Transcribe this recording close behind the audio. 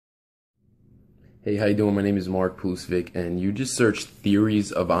Hey, how you doing? My name is Mark Plusvik, and you just searched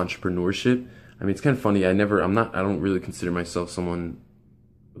theories of entrepreneurship. I mean, it's kind of funny. I don't really consider myself someone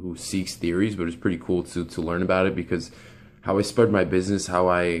who seeks theories, but it's pretty cool to learn about it because how I spread my business, how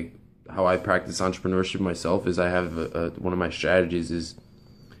I practice entrepreneurship myself is I have one of my strategies is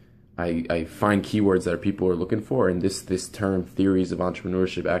I find keywords that people are looking for, and this term theories of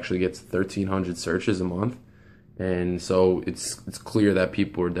entrepreneurship actually gets 1,300 searches a month. And so it's clear that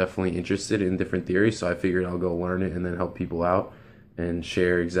people are definitely interested in different theories. So I figured I'll go learn it and then help people out and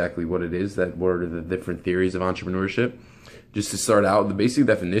share exactly what it is, what are the different theories of entrepreneurship. Just to start out, the basic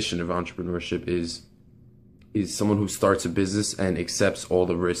definition of entrepreneurship is someone who starts a business and accepts all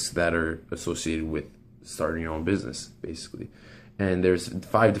the risks that are associated with starting your own business, basically. And there's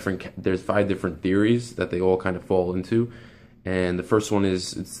five different theories that they all kind of fall into. And the first one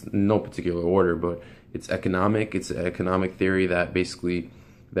is, it's in no particular order, but it's economic. It's an economic theory that basically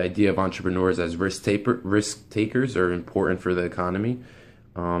the idea of entrepreneurs as risk takers are important for the economy.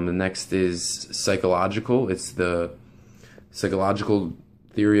 The next is psychological. It's the psychological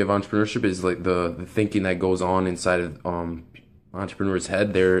theory of entrepreneurship is like the thinking that goes on inside of entrepreneurs'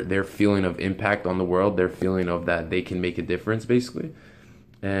 head. Their feeling of impact on the world. Their feeling of that they can make a difference, basically.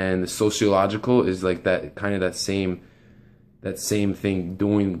 And the sociological is like that same thing,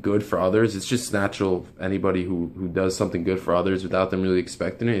 doing good for others. It's just natural. Anybody who does something good for others without them really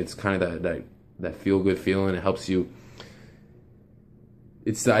expecting it, it's kind of that feel-good feeling. It helps you.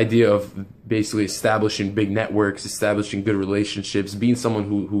 It's the idea of basically establishing big networks, establishing good relationships, being someone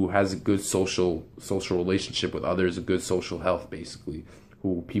who has a good social relationship with others, a good social health, basically.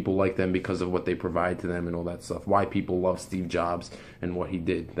 Who people like them because of what they provide to them and all that stuff. Why people love Steve Jobs and what he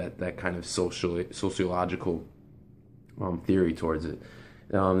did. That kind of sociological theory towards it.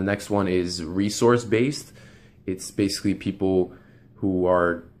 The next one is resource-based. It's basically people who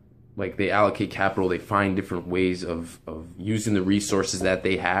are like, they allocate capital, they find different ways of using the resources that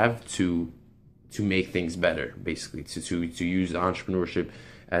they have to make things better, basically, to use entrepreneurship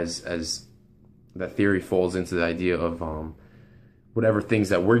as that theory falls into the idea of whatever things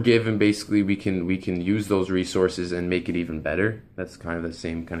that we're given, basically we can use those resources and make it even better. That's kind of the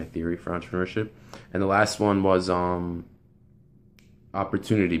same kind of theory for entrepreneurship. And the last one was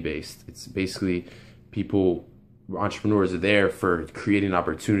opportunity based. It's basically entrepreneurs are there for creating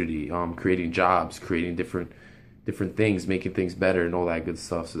opportunity, creating jobs, creating different things, making things better and all that good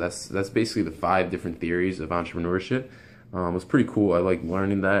stuff. So that's basically the 5 different theories of entrepreneurship. It was pretty cool. I like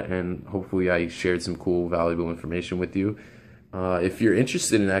learning that, and hopefully I shared some cool, valuable information with you. If you're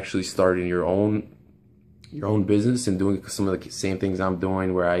interested in actually starting your own business and doing some of the same things I'm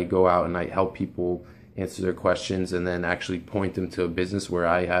doing, where I go out and I help people answer their questions and then actually point them to a business where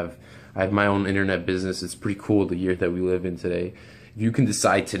I have my own internet business. It's pretty cool, the year that we live in today. If you can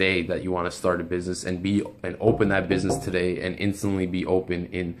decide today that you want to start a business and open that business today and instantly be open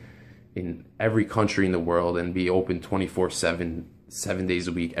in every country in the world and be open 24/7, 7 days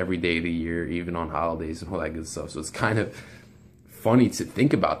a week, every day of the year, even on holidays and all that good stuff. So it's kind of funny to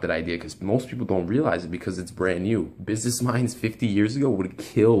think about that idea because most people don't realize it because it's brand new. Business minds 50 years ago would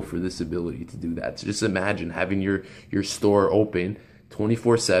kill for this ability to do that. So just imagine having your store open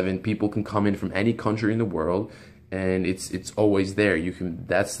 24/7. People can come in from any country in the world, and it's always there.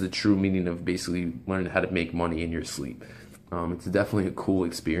 That's the true meaning of basically learning how to make money in your sleep. It's definitely a cool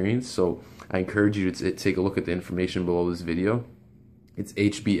experience. So I encourage you to take a look at the information below this video. It's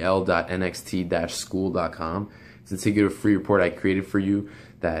hbl.nxt-school.com. It's a ticket free report I created for you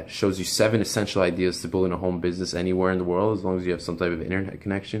that shows you 7 essential ideas to building a home business anywhere in the world, as long as you have some type of internet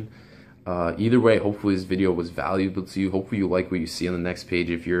connection. Either way, hopefully this video was valuable to you. Hopefully you like what you see on the next page.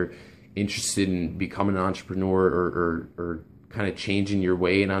 If you're interested in becoming an entrepreneur or kind of changing your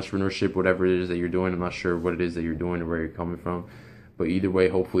way in entrepreneurship, whatever it is that you're doing, I'm not sure what it is that you're doing or where you're coming from. But either way,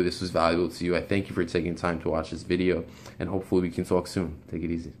 hopefully this was valuable to you. I thank you for taking time to watch this video, and hopefully we can talk soon. Take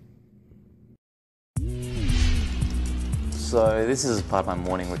it easy. So this is part of my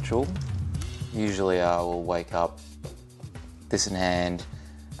morning ritual. Usually I will wake up, this in hand,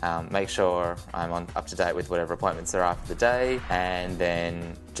 make sure I'm up to date with whatever appointments there are for the day, and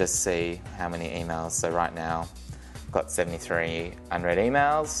then just see how many emails. So right now I've got 73 unread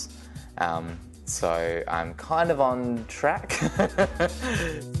emails, so I'm kind of on track.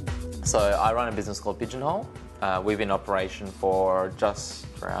 So I run a business called Pigeonhole. We've been in operation for just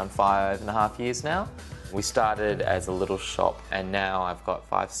around 5.5 years now. We started as a little shop and now I've got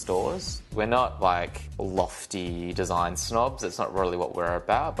 5 stores. We're not like lofty design snobs, it's not really what we're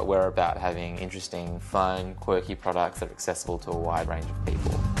about, but we're about having interesting, fun, quirky products that are accessible to a wide range of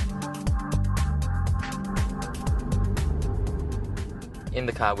people. In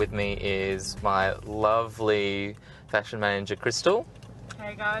the car with me is my lovely fashion manager, Crystal.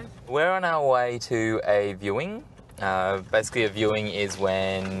 Hey guys. We're on our way to a viewing. Basically, a viewing is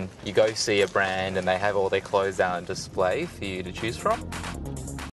when you go see a brand and they have all their clothes out on display for you to choose from.